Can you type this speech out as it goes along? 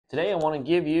Today I want to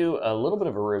give you a little bit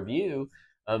of a review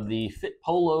of the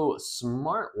Fitpolo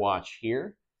Smart Watch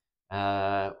here.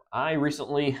 I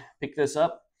recently picked this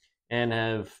up and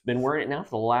have been wearing it now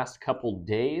for the last couple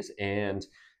days, and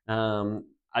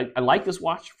I like this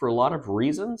watch for a lot of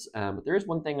reasons, but there is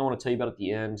one thing I want to tell you about at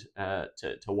the end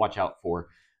to watch out for.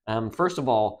 First of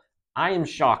all, I am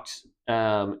shocked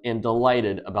and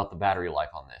delighted about the battery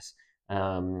life on this.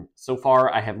 So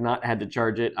far, I have not had to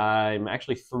charge it. I'm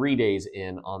actually 3 days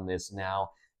in on this now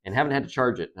and haven't had to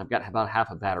charge it. I've got about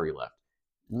half a battery left.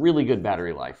 Really good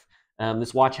battery life.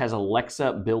 This watch has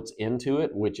Alexa built into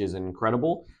it, which is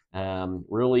incredible.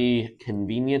 Really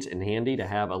convenient and handy to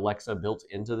have Alexa built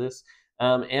into this.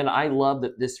 And I love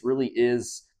that this really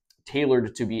is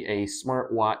tailored to be a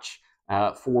smartwatch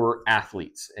for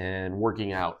athletes and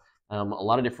working out. A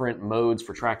lot of different modes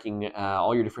for tracking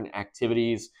all your different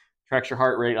activities. Tracks your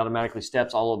heart rate, automatically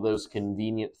steps, all of those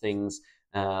convenient things,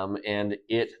 and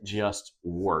it just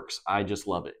works. I just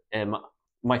love it. And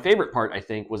my favorite part, I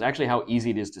think, was actually how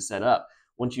easy it is to set up.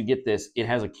 Once you get this, it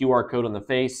has a QR code on the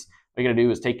face. All you gotta do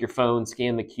is take your phone,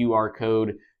 scan the QR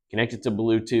code, connect it to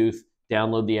Bluetooth,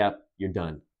 download the app, you're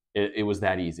done. It was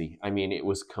that easy. I mean, it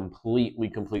was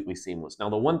completely seamless. Now,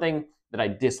 the one thing that I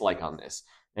dislike on this,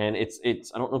 and it's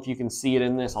I don't know if you can see it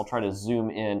in this, I'll try to zoom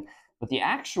in, but the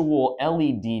actual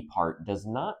LED part does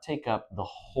not take up the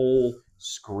whole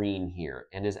screen here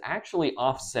and is actually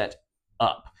offset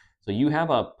up. So you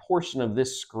have a portion of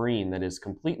this screen that is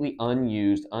completely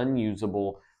unused,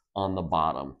 unusable on the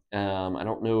bottom. I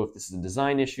don't know if this is a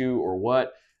design issue or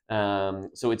what.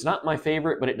 So it's not my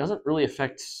favorite, but it doesn't really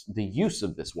affect the use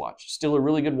of this watch. Still a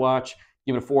really good watch.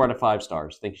 Give it a 4 out of 5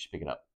 stars. Think you should pick it up.